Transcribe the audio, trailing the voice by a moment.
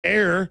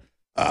air.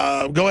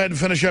 Go ahead and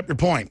finish up your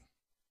point.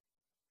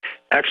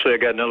 Actually, I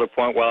got another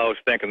point while I was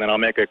thinking, then I'll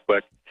make it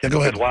quick. Yeah, go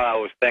ahead. Because while I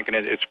was thinking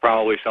it's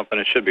probably something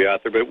that should be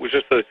out there, but it was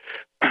just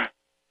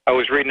I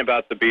was reading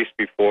about the beast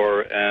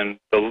before, and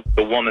the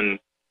woman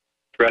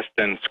dressed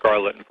in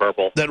scarlet and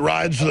purple. That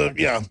rides the,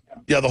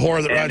 the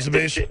horror that rides the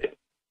beast?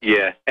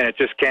 Yeah, and it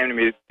just came to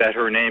me that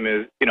her name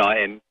is,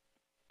 and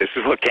this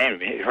is what came to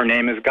me, her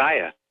name is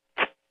Gaia.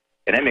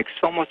 And that makes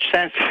so much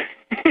sense.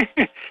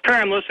 Here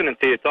I'm listening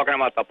to you talking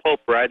about the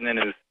Pope riding in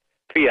his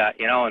Fiat,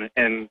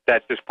 and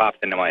that just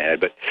popped into my head.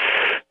 But,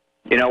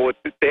 they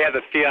have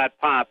the Fiat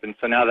Pop, and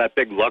so now that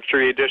big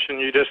luxury edition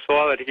you just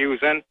saw that he was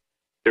in,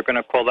 they're going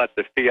to call that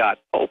the Fiat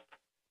Pope.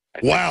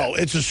 Wow,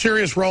 it's a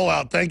serious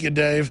rollout. Thank you,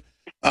 Dave.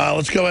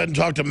 Let's go ahead and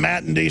talk to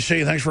Matt in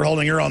D.C. Thanks for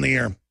holding. You're on the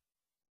air.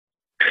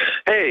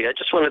 Hey, I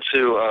just wanted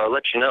to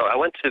let you know, I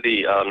went to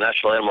the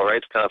National Animal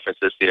Rights Conference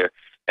this year,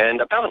 and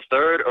about a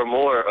third or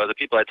more of the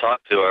people I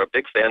talked to are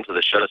big fans of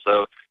the show,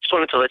 so just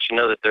wanted to let you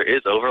know that there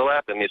is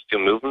overlap in these two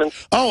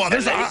movements. Oh,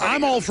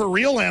 I'm all for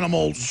real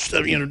animals,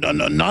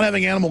 not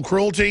having animal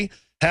cruelty,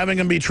 having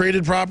them be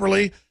treated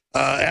properly.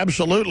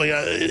 Absolutely.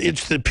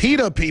 It's the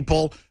PETA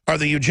people are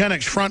the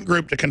eugenics front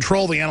group to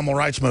control the animal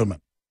rights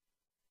movement.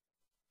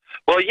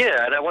 Well,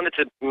 yeah, and I wanted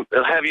to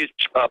have you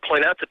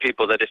point out to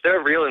people that if they're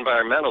a real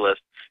environmentalist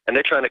and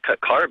they're trying to cut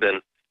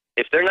carbon,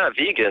 if they're not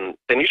vegan,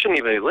 then you shouldn't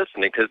even be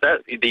listening, because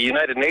the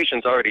United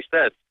Nations already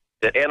said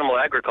that animal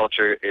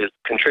agriculture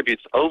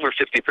contributes over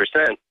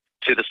 50%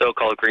 to the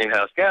so-called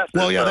greenhouse gases.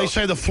 Well, yeah, they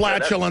say the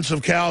flatulence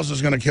of cows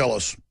is going to kill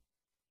us.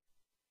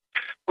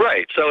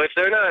 Right. So if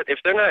they're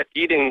not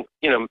eating,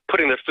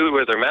 putting their food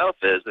where their mouth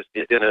is,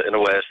 in a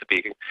way of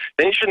speaking,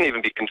 then you shouldn't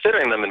even be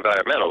considering them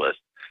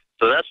environmentalists.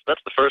 So that's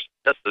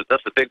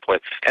the big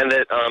point. And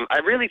that I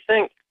really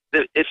think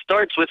that it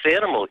starts with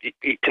animals,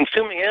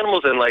 consuming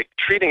animals and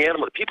treating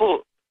animals.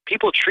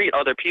 People treat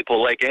other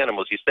people like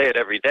animals. You say it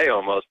every day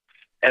almost.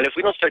 And if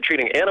we don't start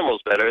treating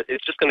animals better,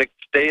 it's just going to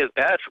stay as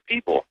bad for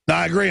people. No,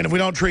 I agree. And if we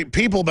don't treat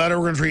people better,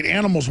 we're going to treat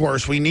animals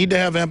worse. We need to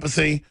have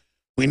empathy.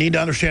 We need to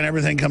understand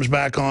everything comes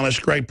back on us.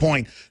 Great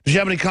point. Did you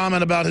have any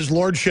comment about his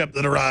lordship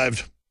that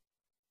arrived?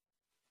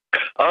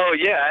 Oh,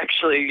 yeah.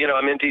 Actually,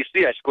 I'm in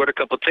D.C. I scored a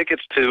couple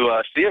tickets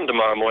to see him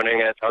tomorrow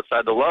morning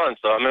outside the lawn.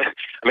 So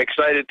I'm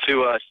excited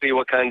to see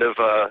what kind of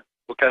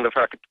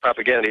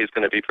propaganda he's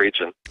going to be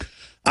preaching.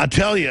 I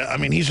tell you,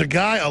 he's a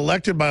guy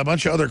elected by a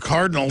bunch of other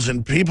cardinals,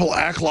 and people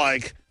act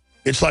like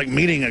it's like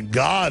meeting a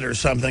god or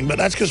something. But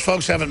that's because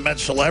folks haven't met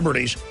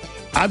celebrities.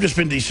 I've just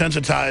been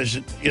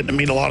desensitized getting to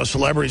meet a lot of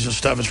celebrities and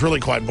stuff. It's really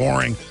quite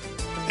boring.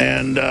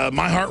 And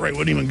my heart rate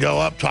wouldn't even go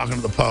up talking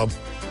to the Pope,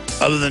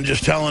 other than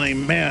just telling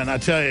him, man, I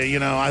tell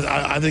you,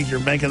 I think you're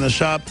making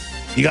this up.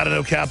 You got to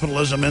know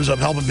capitalism ends up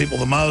helping people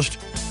the most.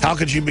 How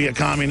could you be a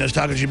communist?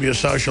 How could you be a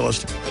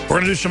socialist? We're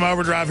going to do some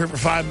overdrive here for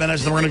 5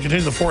 minutes, then we're going to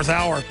continue the fourth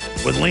hour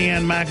with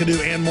Leanne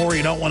McAdoo and more.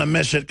 You don't want to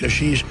miss it because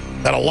she's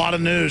got a lot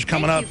of news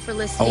coming up,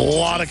 a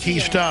lot of key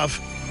stuff.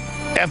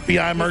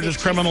 FBI merges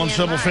criminal and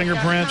civil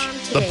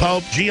fingerprints, the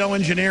Pope,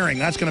 geoengineering,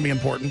 that's going to be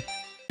important.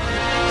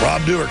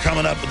 Rob Dewar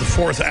coming up at the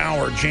fourth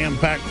hour,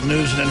 jam-packed with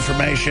news and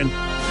information,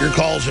 your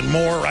calls and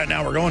more. Right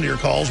now we're going to your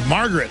calls.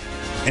 Margaret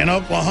in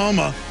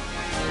Oklahoma,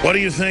 what do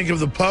you think of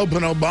the Pope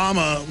and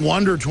Obama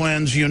wonder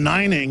twins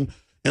uniting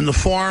in the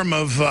form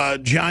of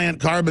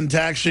giant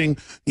carbon-taxing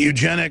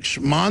eugenics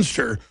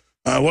monster?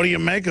 What do you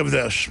make of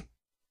this?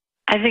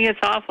 I think it's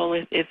awful.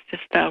 It's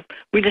just,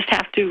 we just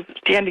have to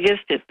stand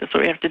against it. That's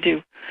what we have to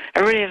do.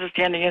 Everybody has to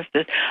stand against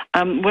it.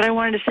 What I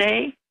wanted to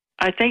say,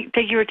 thank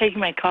you for taking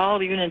my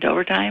call, even into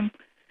overtime.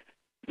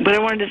 What I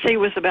wanted to say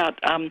was about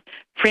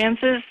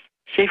Francis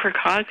Schaefer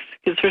Cox,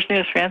 his first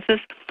name is Francis,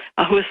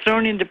 who was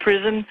thrown into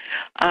prison,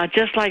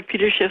 just like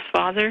Peter Schiff's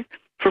father,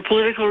 for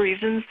political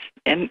reasons.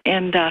 And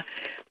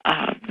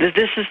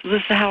this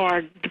is how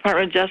our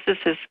Department of Justice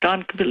has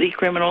gone completely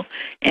criminal,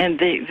 and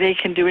they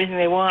can do anything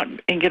they want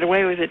and get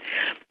away with it.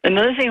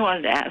 Another thing I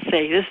wanted to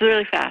say, this is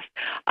really fast,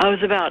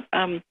 was about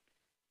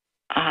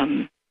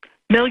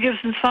Mel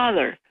Gibson's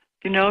father.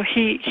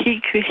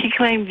 He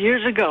claimed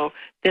years ago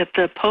that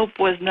the Pope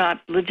was not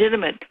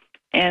legitimate,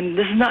 and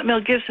this is not Mel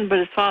Gibson, but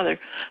his father.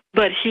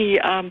 But he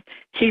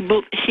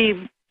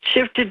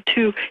shifted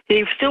to,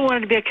 he still wanted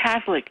to be a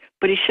Catholic,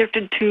 but he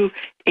shifted to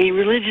a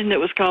religion that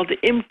was called the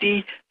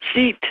empty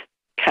seat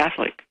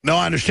Catholic. No,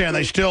 I understand.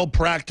 They still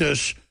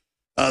practice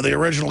the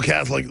original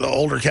Catholic, the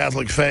older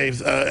Catholic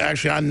faith.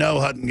 Actually, I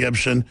know Hutton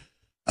Gibson,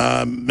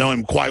 know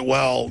him quite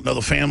well, know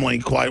the family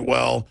quite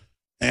well,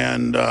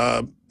 and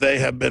they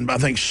have been, I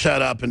think,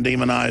 set up and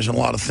demonized in a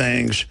lot of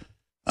things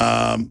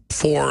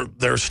for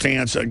their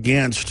stance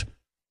against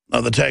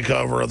the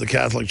takeover of the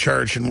Catholic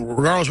Church. And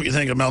regardless of what you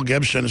think of Mel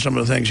Gibson and some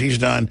of the things he's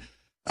done,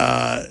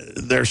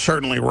 they're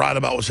certainly right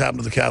about what's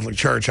happened to the Catholic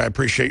Church. I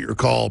appreciate your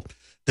call.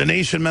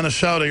 Denise in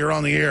Minnesota, you're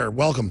on the air.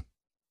 Welcome.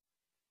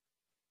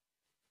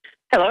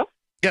 Hello?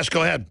 Yes,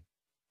 go ahead.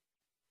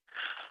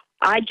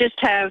 I just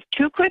have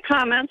two quick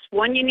comments.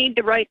 One you need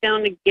to write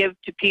down to give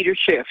to Peter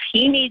Schiff.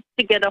 He needs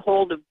to get a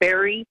hold of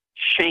Barry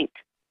Schenck.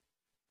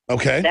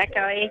 Okay. That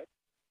guy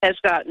has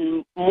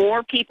gotten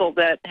more people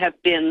that have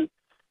been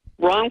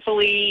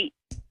wrongfully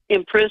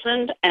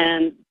imprisoned,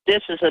 and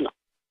this is an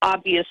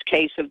obvious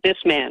case of this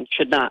man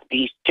should not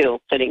be still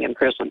sitting in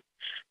prison.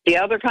 The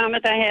other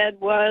comment I had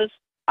was,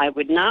 I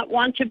would not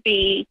want to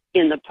be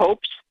in the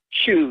Pope's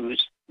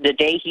shoes the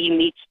day he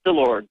meets the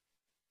Lord.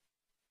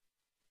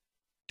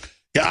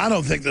 Yeah, I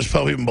don't think this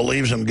Pope even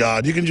believes in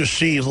God. You can just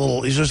see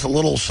he's just a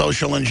little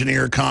social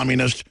engineer,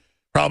 communist,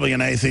 probably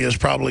an atheist,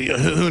 probably,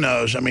 who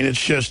knows? I mean,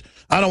 it's just,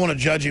 I don't want to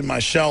judge him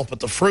myself, but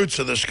the fruits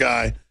of this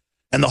guy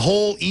and the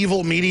whole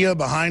evil media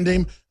behind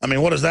him, I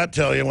mean, what does that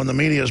tell you when the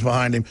media is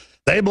behind him?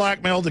 They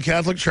blackmailed the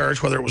Catholic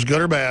Church, whether it was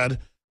good or bad.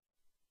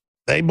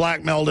 They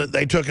blackmailed it.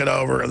 They took it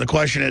over. And the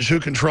question is, who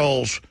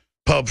controls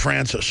Pope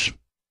Francis?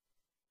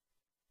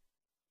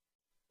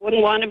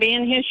 Wouldn't want to be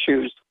in his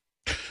shoes.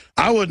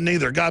 I wouldn't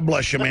either. God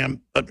bless you,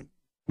 ma'am.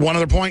 One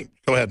other point?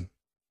 Go ahead.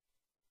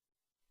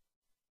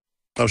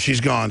 Oh, she's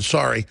gone.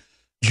 Sorry.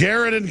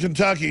 Jared in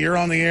Kentucky, you're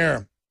on the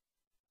air.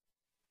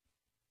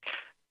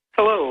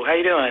 Hello, how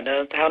you doing?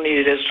 How neat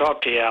it is to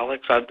talk to you,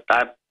 Alex.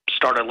 I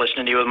started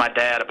listening to you with my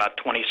dad about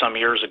 20-some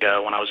years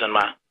ago when I was in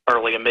my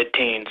early and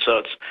mid-teens,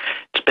 so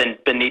it's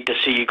been neat to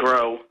see you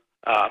grow.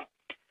 Am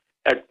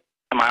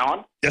I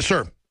on? Yes,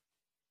 sir.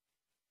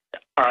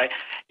 All right.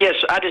 Yes,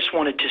 I just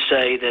wanted to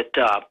say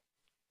that,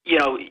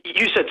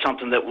 you said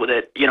something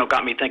that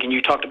got me thinking.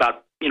 You talked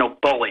about,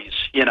 bullies,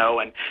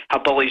 and how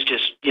bullies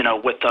just,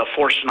 with the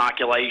forced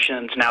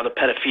inoculations, now the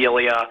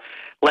pedophilia,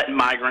 letting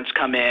migrants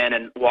come in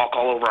and walk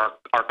all over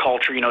our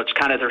culture. It's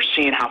kind of they're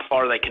seeing how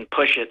far they can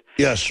push it.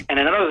 Yes. And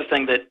another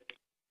thing that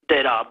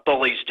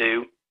bullies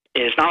do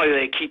is not only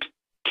they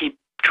keep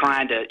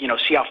trying to,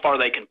 see how far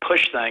they can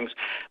push things,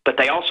 but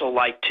they also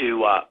like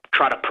to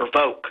try to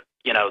provoke,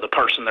 the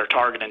person they're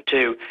targeting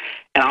too.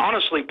 And I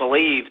honestly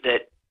believe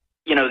that,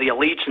 the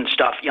elites and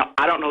stuff,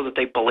 I don't know that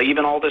they believe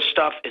in all this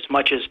stuff as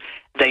much as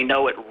they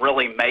know it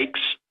really makes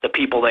the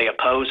people they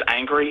oppose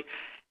angry.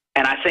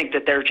 And I think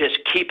that they're just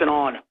keeping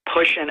on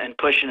pushing and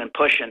pushing and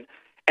pushing,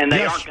 and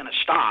they aren't going to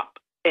stop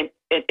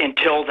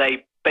until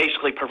they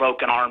basically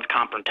provoke an armed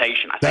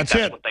confrontation. I think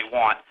that's what they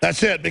want.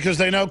 That's it, because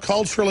they know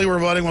culturally we're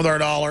voting with our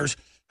dollars.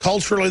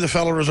 Culturally, the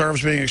Federal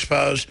Reserve's being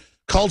exposed.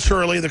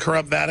 Culturally, the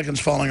corrupt Vatican's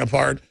falling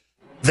apart.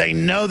 They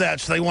know that,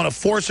 so they want to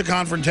force a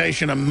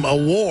confrontation, a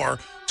war.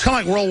 It's kind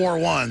of like World War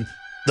I.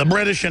 The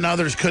British and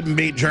others couldn't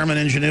beat German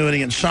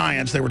ingenuity and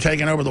science. They were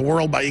taking over the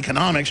world by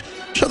economics,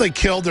 so they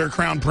killed their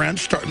crown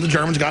prince. The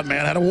Germans got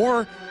mad, had a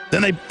war.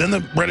 Then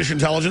the British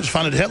intelligence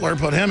funded Hitler,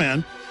 put him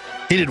in.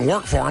 He didn't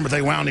work for him, but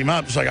they wound him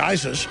up, just like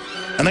ISIS.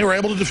 And they were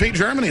able to defeat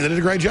Germany. They did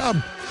a great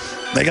job.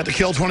 They got to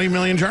kill 20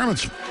 million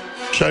Germans.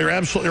 So you're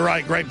absolutely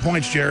right. Great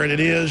points, Jared. It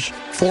is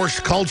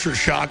forced culture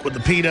shock with the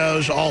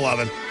pedos, all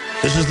of it.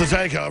 This is the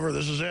takeover.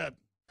 This is it.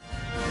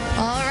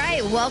 All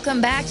right,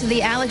 welcome back to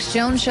the Alex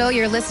Jones Show.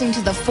 You're listening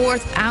to the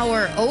 4th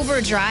Hour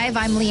Overdrive.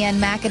 I'm Leanne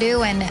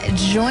McAdoo, and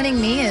joining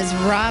me is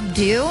Rob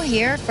Dew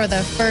here for the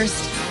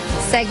first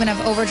segment of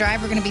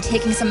Overdrive. We're going to be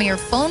taking some of your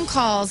phone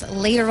calls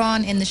later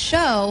on in the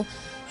show.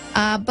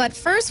 But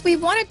first, we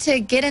wanted to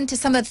get into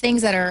some of the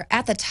things that are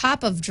at the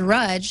top of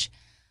Drudge.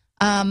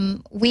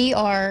 We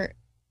are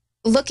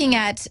looking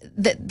at,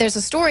 there's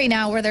a story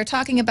now where they're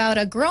talking about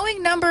a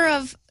growing number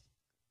of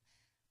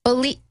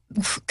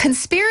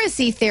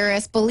conspiracy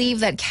theorists believe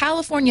that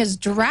California's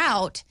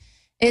drought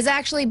is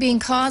actually being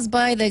caused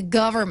by the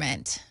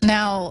government.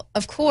 Now,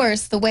 of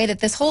course, the way that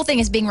this whole thing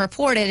is being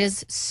reported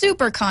is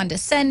super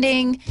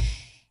condescending.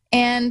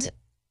 And,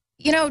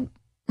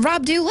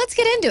 Rob Dew, let's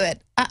get into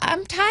it.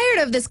 I'm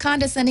tired of this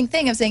condescending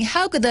thing of saying,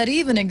 how could that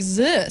even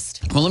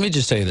exist? Well, let me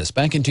just say this.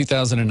 Back in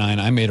 2009,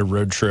 I made a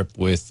road trip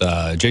with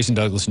Jason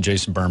Douglas and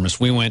Jason Burmis.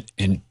 We went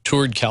and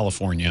toured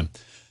California,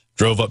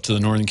 drove up to the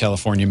Northern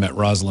California, met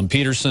Rosalind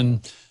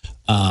Peterson,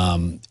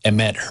 and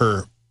met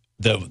her,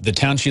 the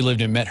town she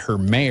lived in, met her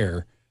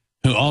mayor,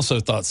 who also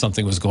thought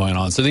something was going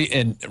on. So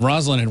and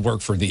Rosalind had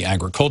worked for the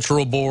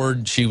agricultural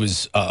board. She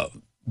was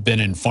been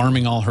in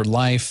farming all her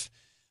life.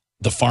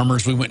 The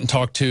farmers we went and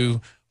talked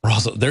to,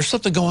 Rosalind, there's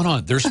something going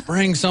on. They're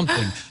spraying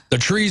something. The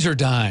trees are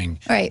dying.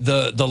 Right.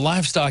 The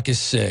livestock is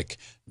sick.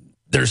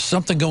 There's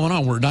something going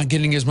on. We're not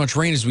getting as much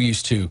rain as we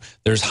used to.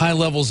 There's high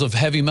levels of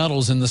heavy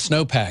metals in the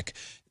snowpack.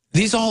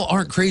 These all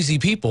aren't crazy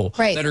people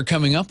that are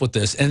coming up with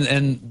this.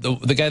 And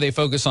the guy they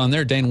focus on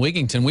there, Dane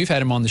Wigington, we've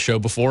had him on the show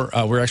before.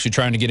 We're actually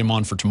trying to get him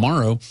on for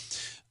tomorrow.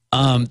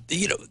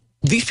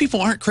 These people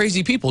aren't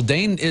crazy people.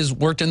 Dane has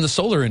worked in the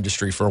solar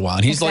industry for a while,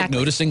 and he's like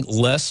noticing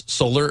less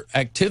solar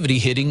activity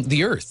hitting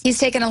the Earth. He's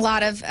taken a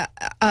lot of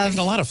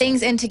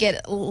things in to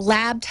get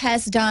lab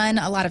tests done,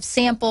 a lot of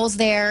samples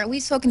there.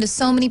 We've spoken to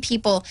so many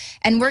people,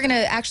 and we're going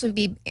to actually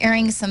be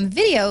airing some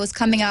videos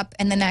coming up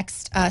in the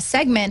next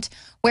segment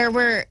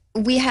where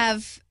we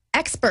have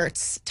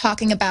experts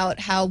talking about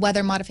how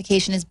weather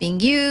modification is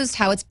being used,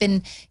 how it's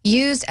been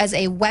used as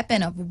a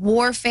weapon of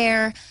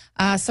warfare.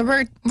 So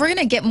we're going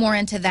to get more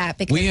into that.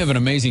 Because we have an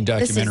amazing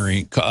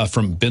documentary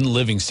from Ben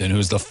Livingston,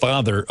 who's the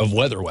father of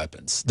weather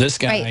weapons. This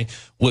guy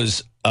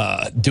was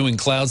doing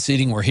cloud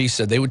seeding, where he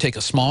said they would take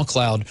a small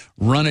cloud,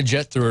 run a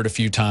jet through it a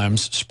few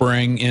times,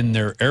 spraying in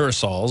their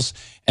aerosols,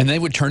 and they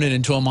would turn it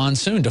into a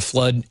monsoon to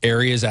flood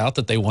areas out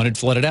that they wanted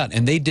flooded out.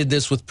 And they did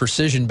this with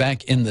precision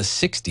back in the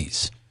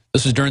 60s.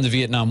 This was during the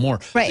Vietnam War.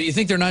 Right. So you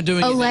think they're not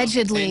doing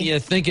allegedly? It now? And you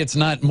think it's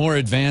not more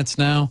advanced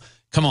now?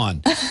 Come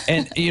on.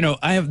 And, you know,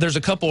 there's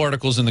a couple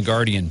articles in The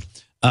Guardian.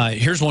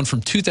 Here's one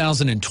from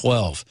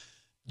 2012.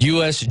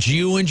 U.S.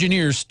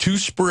 geoengineers to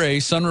spray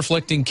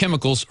sun-reflecting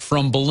chemicals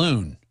from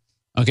balloon.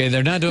 Okay,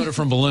 they're not doing it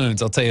from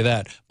balloons, I'll tell you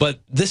that. But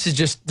this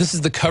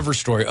is the cover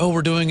story. Oh,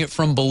 we're doing it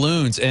from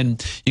balloons.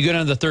 And you go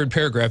down to the third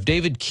paragraph.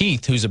 David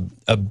Keith, who's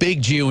a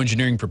big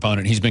geoengineering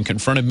proponent, he's been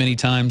confronted many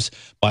times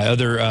by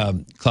other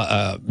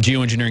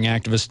geoengineering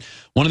activists.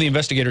 One of the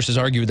investigators has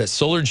argued that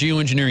solar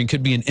geoengineering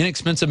could be an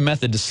inexpensive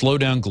method to slow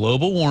down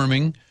global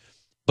warming,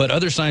 but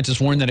other scientists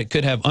warn that it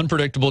could have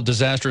unpredictable,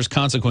 disastrous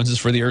consequences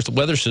for the Earth's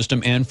weather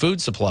system and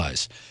food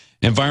supplies.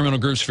 Environmental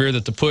groups fear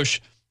that the push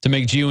to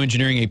make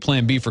geoengineering a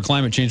plan B for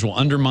climate change will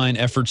undermine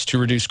efforts to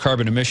reduce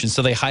carbon emissions.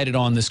 So they hide it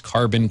on this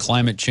carbon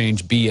climate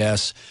change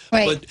BS.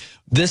 Right. But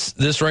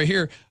this right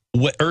here,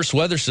 Earth's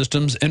weather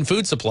systems and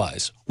food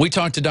supplies. We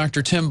talked to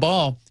Dr. Tim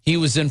Ball. He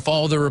was in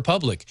Fall of the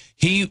Republic.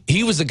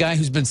 He was the guy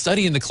who's been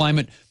studying the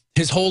climate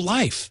his whole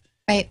life.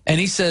 Right.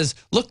 And he says,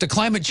 look, the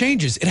climate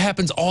changes. It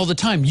happens all the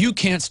time. You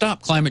can't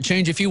stop climate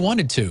change if you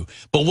wanted to.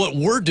 But what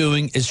we're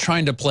doing is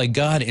trying to play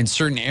God in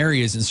certain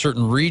areas, in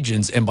certain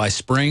regions, and by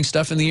spraying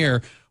stuff in the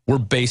air, we're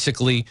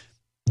basically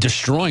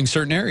destroying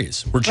certain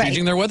areas. We're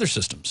changing their weather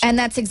systems. And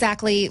that's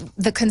exactly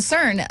the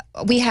concern.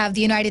 We have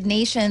the United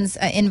Nations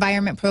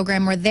Environment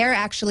Program where they're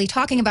actually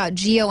talking about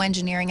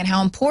geoengineering and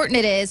how important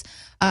it is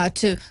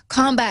to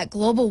combat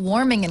global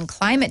warming and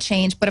climate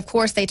change. But of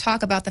course, they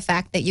talk about the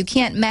fact that you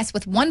can't mess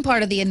with one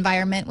part of the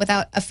environment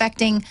without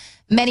affecting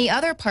many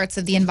other parts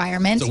of the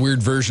environment. It's a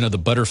weird version of the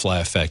butterfly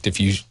effect. If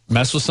you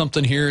mess with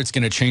something here, it's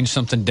going to change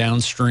something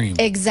downstream.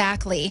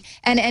 Exactly.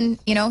 And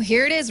you know,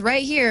 here it is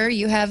right here.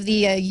 You have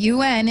the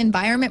UN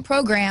Environment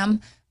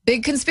Program.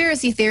 Big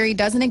conspiracy theory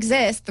doesn't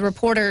exist. The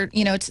reporter,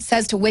 you know,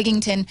 says to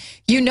Wigington,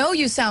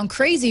 you sound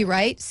crazy,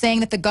 right?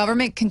 Saying that the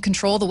government can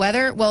control the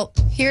weather. Well,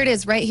 here it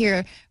is right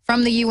here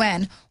from the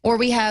UN. Or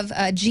we have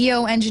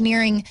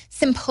geoengineering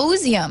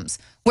symposiums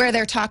where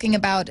they're talking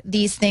about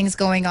these things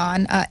going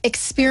on,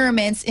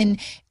 experiments in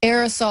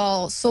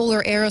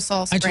solar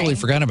aerosol spraying. I totally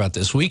forgot about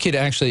this. We could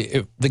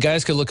actually, the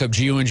guys could look up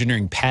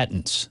geoengineering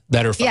patents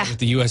that are filed with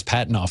the U.S.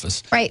 Patent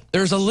Office. Right.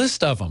 There's a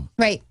list of them.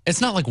 Right. It's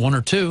not like one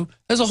or two.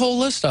 There's a whole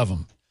list of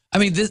them. I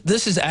mean,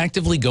 this is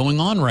actively going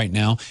on right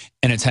now,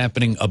 and it's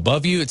happening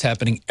above you. It's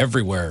happening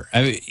everywhere.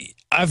 I mean,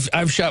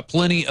 I've shot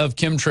plenty of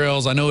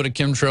chemtrails. I know what a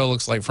chemtrail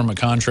looks like from a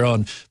contrail,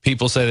 and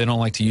people say they don't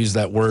like to use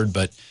that word,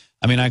 but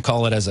I mean, I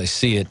call it as I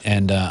see it,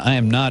 and I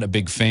am not a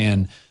big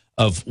fan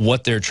of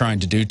what they're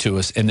trying to do to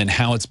us and then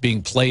how it's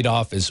being played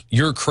off as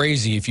you're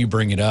crazy if you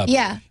bring it up.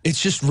 Yeah.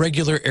 It's just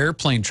regular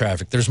airplane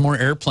traffic. There's more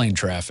airplane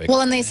traffic. Well,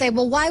 and they say,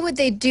 well, why would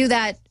they do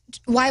that?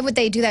 Why would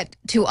they do that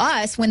to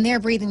us when they're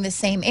breathing the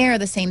same air,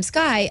 the same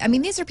sky? I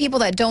mean, these are people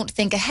that don't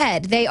think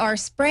ahead. They are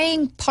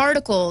spraying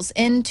particles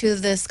into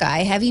the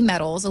sky, heavy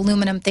metals,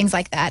 aluminum, things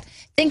like that,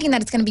 thinking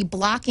that it's going to be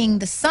blocking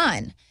the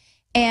sun.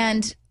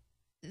 And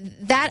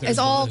that is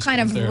all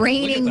kind of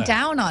raining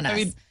down on us. I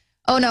mean,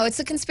 oh, no, it's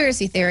a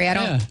conspiracy theory. I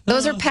don't. Yeah.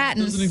 Those are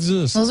patents. Doesn't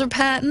exist. Those are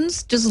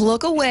patents. Just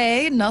look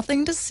away.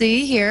 Nothing to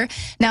see here.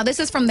 Now, this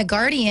is from The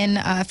Guardian,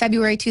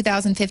 February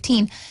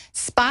 2015.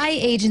 Spy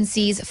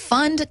agencies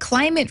fund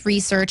climate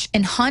research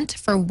and hunt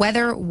for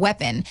weather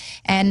weapon.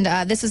 And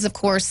this is, of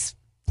course,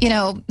 you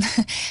know,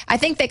 I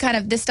think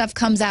this stuff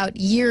comes out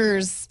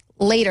years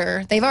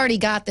later. They've already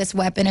got this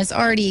weapon. It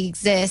already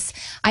exists.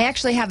 I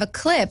actually have a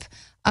clip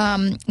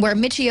where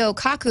Michio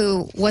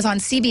Kaku was on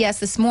CBS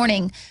this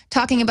morning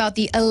talking about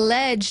the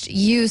alleged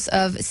use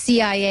of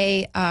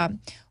CIA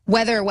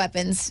weather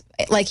weapons,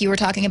 like you were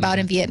talking about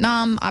in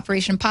Vietnam,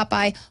 Operation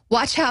Popeye.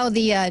 Watch how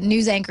the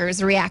news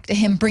anchors react to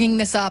him bringing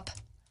this up.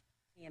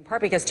 In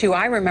part because, too,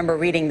 I remember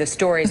reading the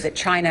stories that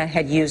China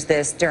had used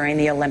this during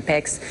the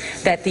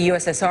Olympics, that the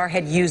USSR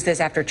had used this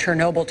after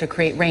Chernobyl to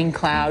create rain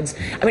clouds.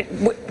 I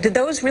mean, did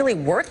those really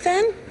work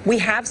then? We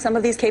have some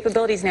of these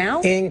capabilities now?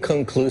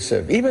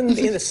 Inconclusive. Even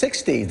in the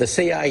 60s, the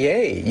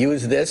CIA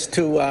used this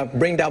to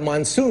bring down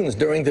monsoons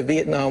during the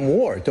Vietnam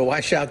War, to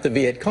wash out the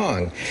Viet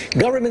Cong.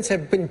 Governments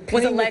have been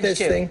playing with this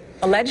thing.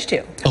 Alleged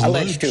to.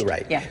 Alleged to,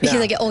 right. Yeah. Now,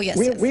 like, oh, yes.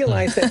 We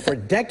realize that for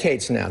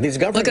decades now, these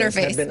governments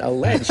have been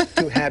alleged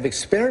to have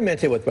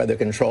experimented with weather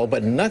control,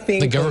 but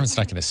nothing. The government's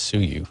not going to sue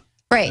you.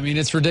 Right. I mean,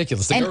 it's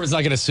ridiculous. The government's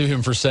not going to sue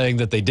him for saying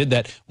that they did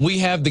that. We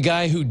have the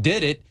guy who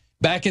did it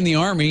back in the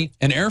Army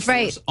and Air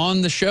Force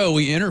on the show.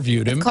 We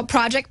interviewed him. It's called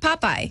Project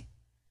Popeye.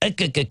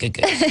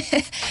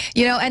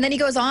 You know, and then he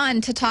goes on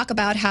to talk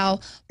about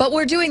how, but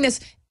we're doing this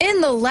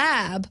in the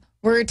lab.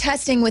 We're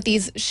testing with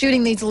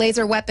shooting these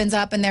laser weapons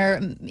up, and they're,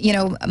 you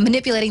know,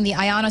 manipulating the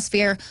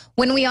ionosphere.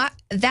 When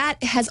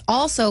that has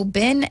also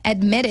been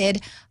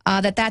admitted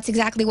that that's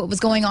exactly what was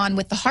going on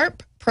with the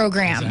HARP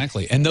program.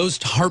 Exactly. And those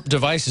HARP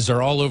devices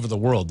are all over the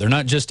world. They're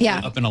not just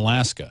up in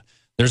Alaska.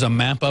 There's a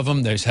map of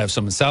them. They have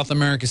some in South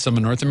America, some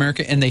in North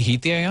America, and they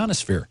heat the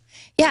ionosphere.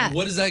 Yeah.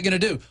 What is that going to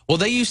do? Well,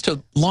 they used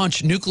to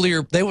launch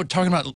nuclear. They were talking about